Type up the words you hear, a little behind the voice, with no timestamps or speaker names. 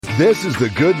This is the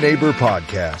Good Neighbor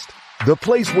Podcast, the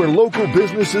place where local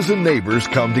businesses and neighbors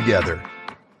come together.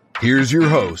 Here's your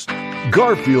host,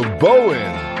 Garfield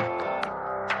Bowen.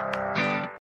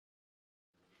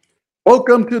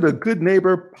 Welcome to the Good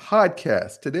Neighbor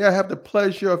Podcast. Today I have the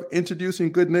pleasure of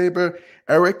introducing good neighbor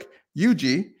Erik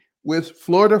with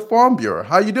Florida Farm Bureau.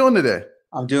 How are you doing today?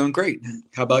 I'm doing great.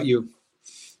 How about you?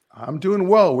 I'm doing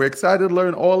well. We're excited to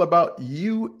learn all about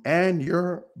you and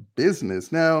your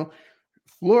business. Now,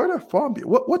 Florida Farm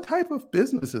Bureau, what type of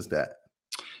business is that?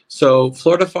 So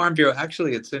Florida Farm Bureau,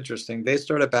 actually, it's interesting. They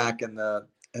started back in the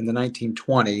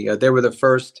 1920s. They were the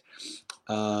first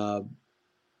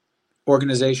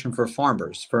organization for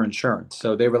farmers for insurance.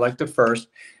 So they were like the first.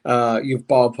 You've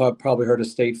all probably heard of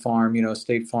State Farm. You know,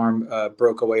 State Farm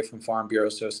broke away from Farm Bureau.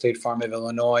 So State Farm of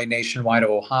Illinois, Nationwide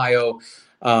of Ohio,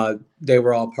 they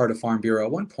were all part of Farm Bureau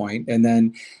at one point. And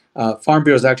then Farm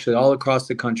Bureau is actually all across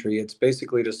the country. It's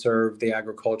basically to serve the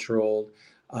agricultural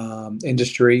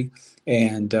industry.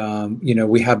 And,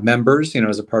 we have members,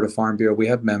 as a part of Farm Bureau, we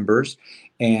have members.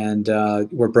 And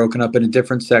we're broken up into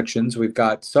different sections. We've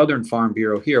got Southern Farm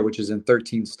Bureau here, which is in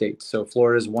 13 states. So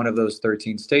Florida is one of those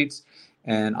 13 states.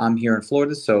 And I'm here in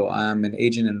Florida, so I'm an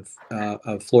agent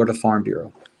of Florida Farm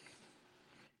Bureau.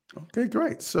 Okay,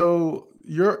 great. So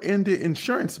you're in the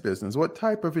insurance business. What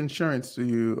type of insurance do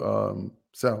you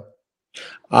sell?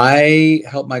 I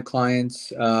help my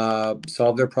clients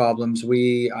solve their problems.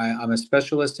 I'm a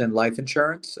specialist in life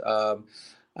insurance.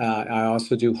 I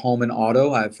also do home and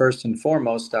auto. First and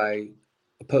foremost, I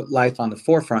put life on the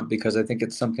forefront because I think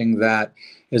it's something that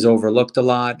is overlooked a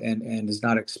lot and is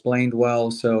not explained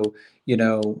well. So,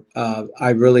 I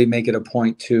really make it a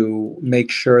point to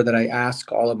make sure that I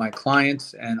ask all of my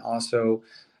clients and also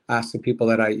ask the people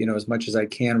that I, as much as I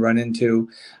can run into,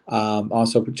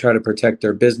 also try to protect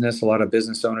their business. A lot of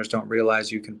business owners don't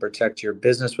realize you can protect your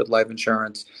business with life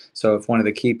insurance. So if one of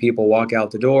the key people walk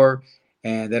out the door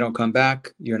and they don't come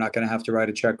back, you're not going to have to write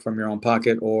a check from your own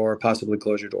pocket or possibly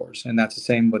close your doors. And that's the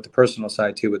same with the personal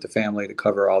side too, with the family, to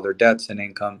cover all their debts and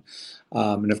income.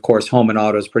 And of course, home and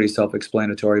auto is pretty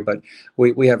self-explanatory, but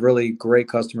we have really great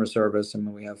customer service. I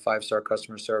mean, we have 5-star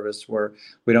customer service where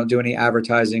we don't do any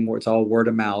advertising, where it's all word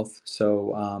of mouth.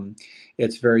 So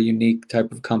it's a very unique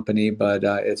type of company, but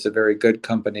it's a very good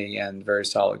company and very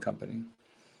solid company.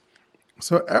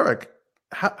 So Erik,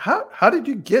 how did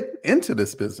you get into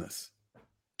this business?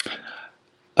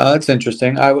 It's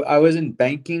interesting. I was in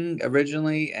banking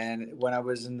originally, and when I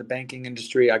was in the banking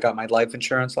industry, I got my life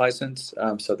insurance license.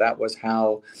 So that was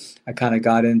how I kind of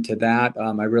got into that.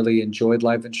 I really enjoyed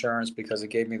life insurance because it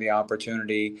gave me the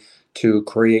opportunity to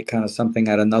create kind of something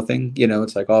out of nothing.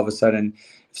 It's like all of a sudden,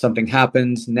 if something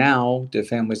happens now, the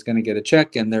family's going to get a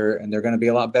check, and they're going to be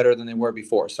a lot better than they were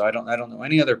before. So I don't know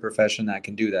any other profession that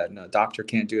can do that. And a doctor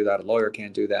can't do that. A lawyer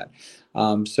can't do that.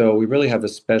 So we really have a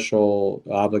special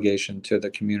obligation to the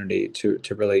community to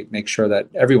really make sure that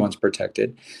everyone's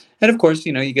protected. And of course,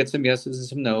 you get some yeses and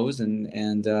some nos,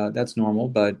 and that's normal,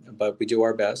 but we do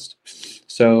our best.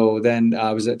 So then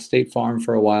I was at State Farm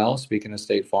for a while, speaking of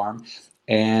State Farm,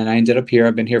 and I ended up here.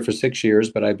 I've been here for 6 years,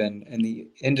 but I've been in the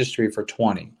industry for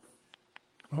 20.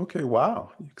 Okay,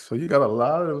 wow. So you got a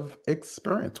lot of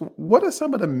experience. What are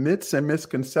some of the myths and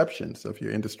misconceptions of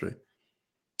your industry?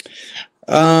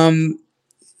 A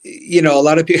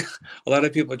lot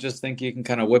of people just think you can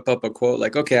kind of whip up a quote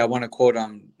like, okay, I want a quote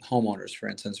on homeowners, for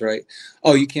instance, right?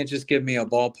 Oh, you can't just give me a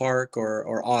ballpark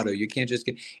or auto. You can't just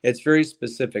it's very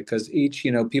specific because each,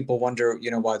 people wonder,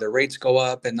 why the rates go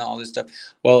up and all this stuff.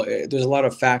 Well, there's a lot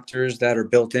of factors that are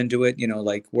built into it,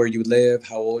 like where you live,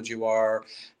 how old you are,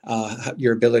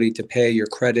 your ability to pay, your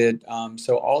credit.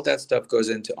 So all that stuff goes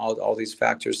into all these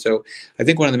factors. So I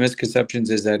think one of the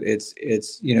misconceptions is that it's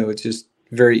just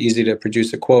very easy to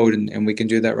produce a quote and we can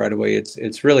do that right away.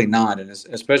 It's really not. And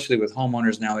especially with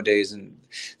homeowners nowadays, and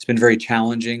it's been very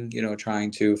challenging,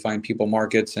 trying to find people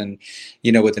markets and,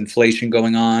 with inflation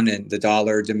going on and the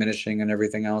dollar diminishing and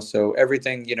everything else. So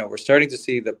everything, we're starting to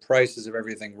see the prices of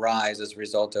everything rise as a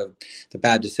result of the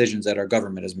bad decisions that our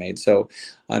government has made. So,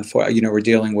 we're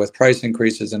dealing with price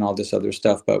increases and all this other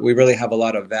stuff, but we really have a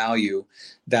lot of value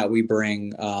that we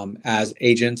bring as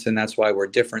agents. And that's why we're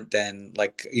different than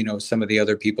some of the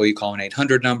other people. You call an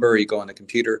 800 number, or you go on the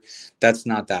computer. That's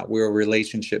not that. We're a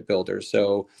relationship builder.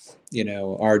 So,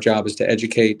 our job is to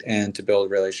educate and to build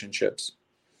relationships.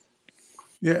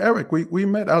 Yeah, Erik, we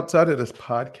met outside of this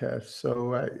podcast.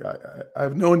 So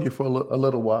I've known you for a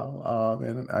little while.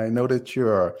 And I know that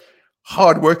you're a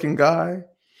hardworking guy.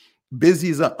 Busy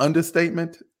is an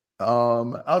understatement.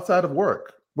 Outside of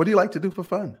work, what do you like to do for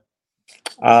fun?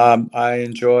 I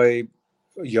enjoy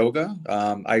yoga.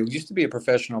 I used to be a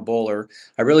professional bowler.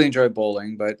 I really enjoy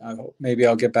bowling, but maybe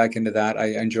I'll get back into that.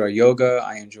 I enjoy yoga.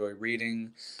 I enjoy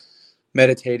reading,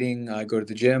 meditating. I go to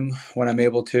the gym when I'm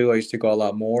able to. I used to go a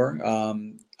lot more.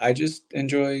 I just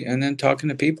enjoy, and then talking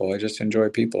to people. I just enjoy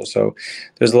people. So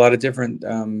there's a lot of different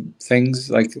things.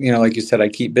 Like like you said, I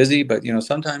keep busy, but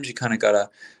sometimes you kind of gotta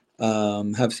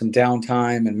have some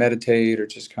downtime and meditate, or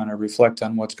just kind of reflect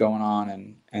on what's going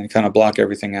on, and kind of block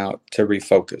everything out to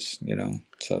refocus.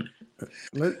 So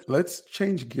Let's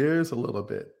change gears a little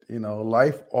bit.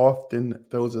 Life often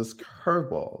throws us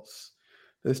curveballs.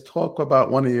 Let's talk about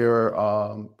one of your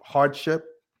hardship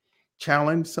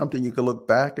challenge, something you can look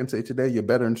back and say today you're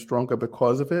better and stronger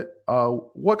because of it.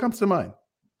 What comes to mind?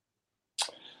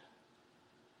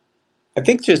 I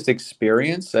think just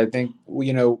experience. I think,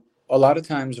 a lot of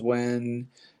times when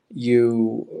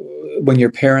your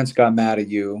parents got mad at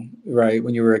you, right?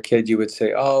 When you were a kid, you would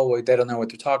say, "Oh, well, they don't know what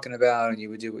they're talking about," and you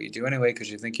would do what you do anyway because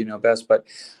you think you know best. But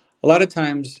a lot of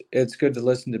times it's good to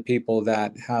listen to people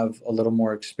that have a little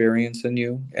more experience than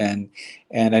you. And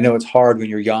I know it's hard when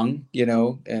you're young,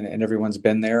 and everyone's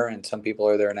been there, and some people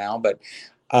are there now. But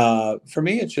for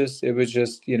me, it was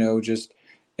just just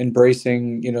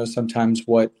embracing sometimes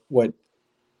what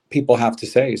people have to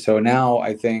say. So now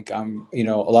I think I'm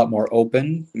a lot more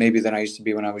open maybe than I used to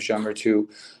be when I was younger, to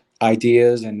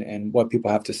ideas and what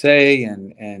people have to say,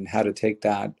 and how to take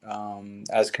that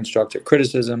as constructive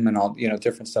criticism, and all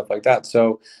different stuff like that.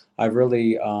 So I've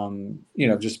really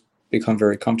just become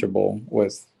very comfortable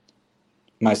with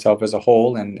myself as a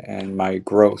whole, and my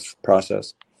growth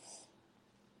process.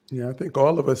 Yeah, I think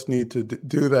all of us need to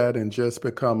do that and just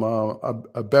become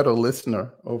a better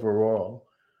listener overall.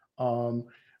 Um,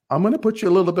 I'm going to put you a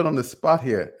little bit on the spot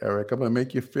here, Erik. I'm going to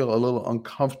make you feel a little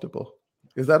uncomfortable.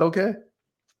 Is that okay?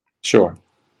 Sure.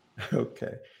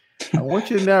 Okay. I want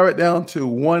you to narrow it down to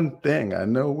one thing. I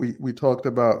know we talked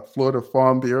about Florida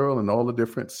Farm Bureau and all the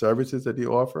different services that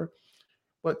you offer,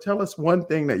 but tell us one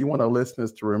thing that you want our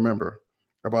listeners to remember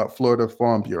about Florida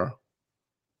Farm Bureau.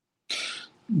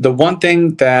 The one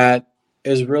thing that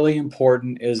is really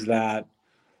important is that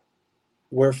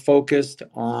we're focused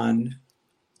on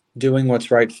doing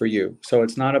what's right for you. So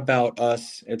it's not about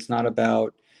us. It's not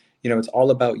about, it's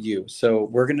all about you. So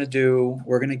we're going to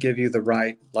give you the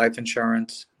right life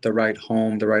insurance, the right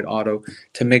home, the right auto,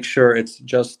 to make sure it's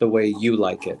just the way you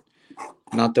like it,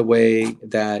 not the way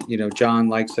that, John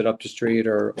likes it up the street,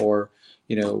 or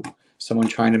someone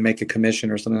trying to make a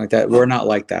commission or something like that. We're not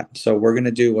like that. So we're going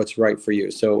to do what's right for you.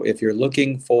 So if you're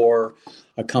looking for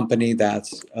a company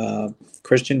that's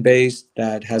Christian based,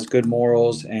 that has good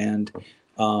morals, and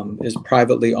is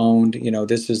privately owned,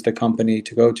 this is the company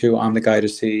to go to. I'm the guy to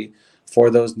see for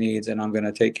those needs, and I'm going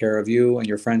to take care of you and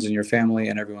your friends and your family,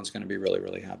 and everyone's going to be really,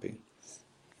 really happy.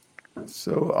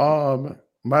 So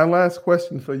my last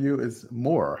question for you is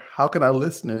more. How can our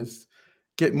listeners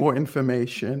get more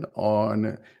information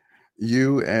on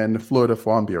you and Florida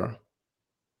Farm Bureau?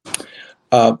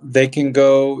 They can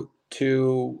go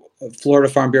to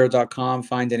floridafarmbureau.com,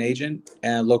 find an agent,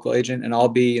 and local agent, and I'll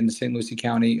be in the St. Lucie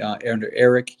County under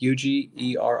Erik Ugi,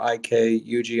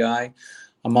 ERIK-UGI.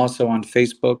 I'm also on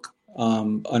Facebook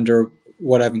under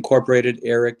what I've incorporated,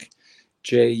 Erik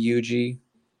J. Ugi.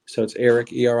 So it's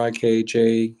Erik,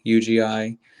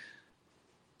 ERIK-J-UGI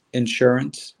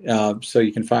Insurance. So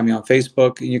you can find me on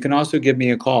Facebook. You can also give me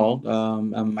a call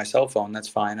on my cell phone. That's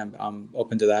fine. I'm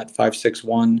open to that.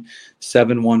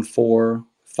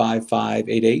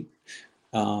 561-714-5588.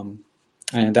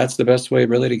 And that's the best way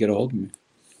really to get a hold of me.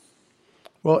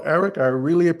 Well, Erik, I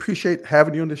really appreciate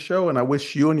having you on the show, and I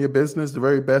wish you and your business the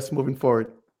very best moving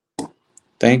forward.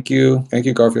 Thank you. Thank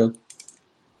you, Garfield.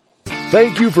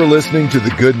 Thank you for listening to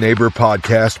the Good Neighbor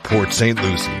Podcast, Port St.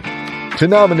 Lucie. To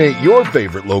nominate your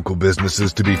favorite local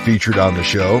businesses to be featured on the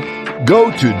show, go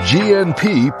to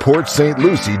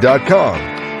gnpportstlucie.com.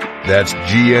 That's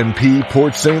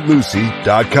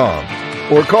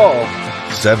gnpportstlucie.com. Or call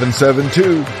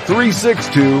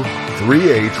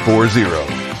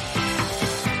 772-362-3840.